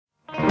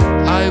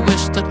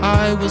wish that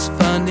I was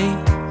funny.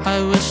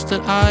 I wish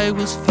that I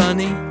was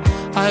funny.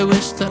 I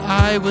wish that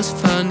I was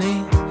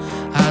funny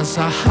as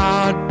a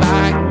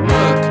hardback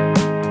book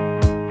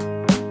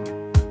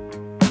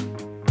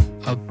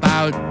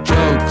about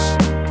jokes,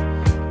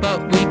 but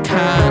we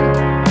can't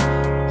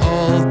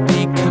all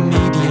be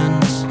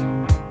comedians.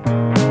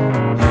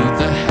 Who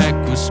the heck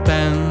would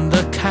spend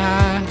the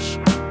cash?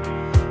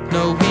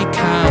 No, we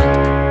can't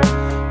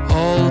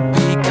all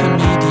be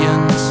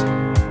comedians.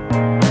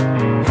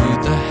 Who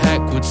the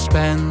heck would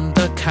spend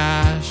the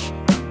cash?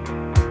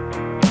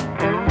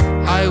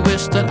 I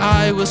wish that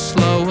I was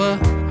slower.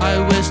 I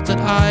wish that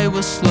I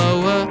was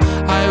slower.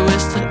 I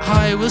wish that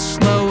I was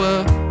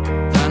slower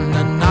than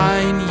the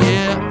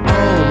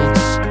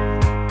 9-year-olds.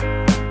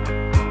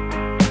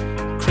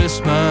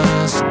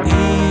 Christmas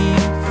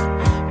Eve,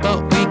 but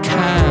we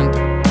can't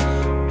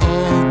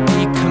all be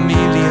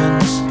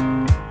chameleons.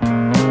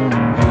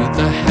 Who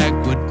the heck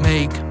would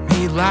make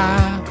me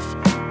laugh?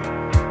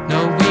 No,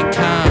 we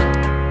can't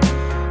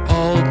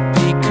all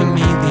be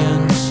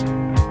chameleons.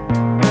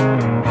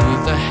 Who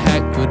the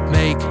heck would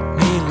make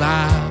me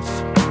laugh?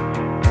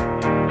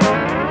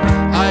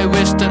 I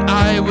wish that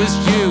I was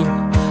you.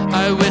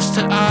 I wish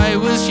that I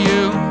was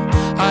you.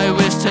 I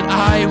wish that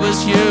I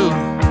was you,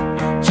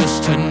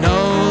 just to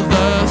know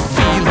the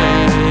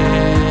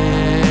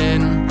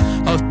feeling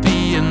of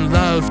being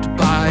loved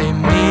by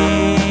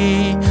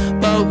me.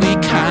 But we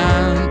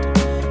can't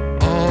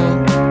all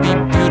be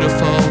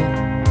beautiful.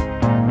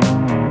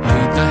 Who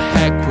the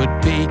heck would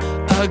be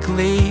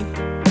ugly?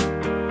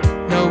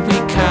 No, we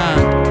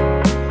can't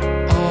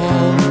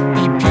all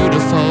be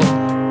beautiful.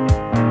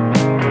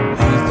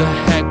 Who the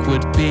heck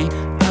would be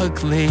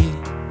ugly?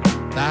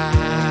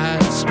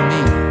 That's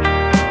me.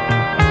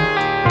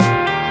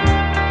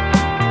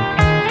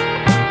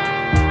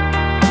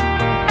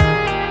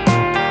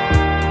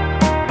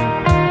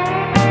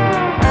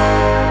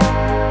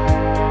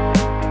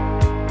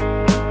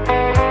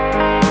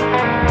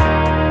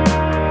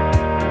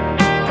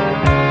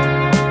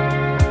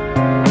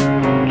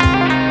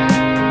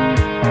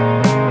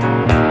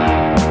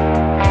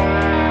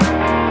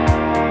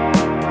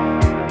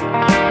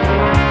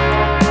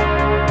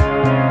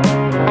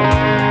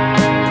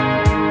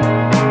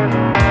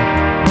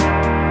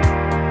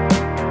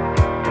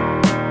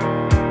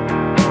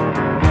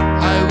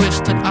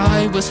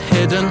 I was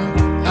hidden.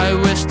 I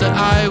wish that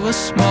I was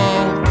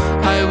small.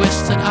 I wish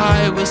that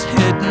I was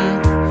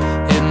hidden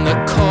in the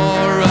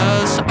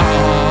chorus of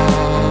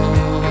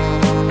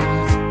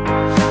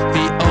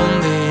the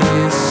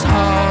only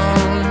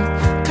song.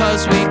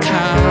 'Cause we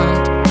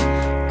can't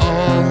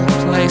all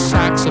play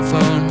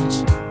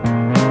saxophones.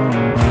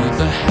 Who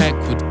the heck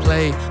would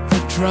play the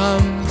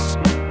drums?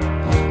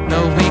 No,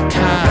 we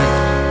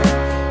can't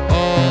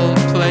all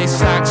play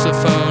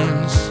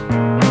saxophones.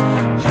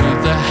 Who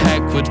the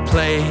heck would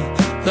play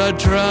the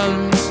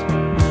drums?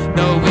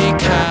 No, we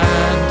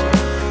can't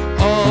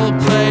all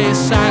play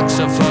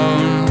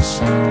saxophones.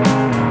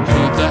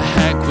 Who the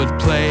heck would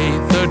play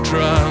the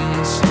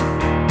drums?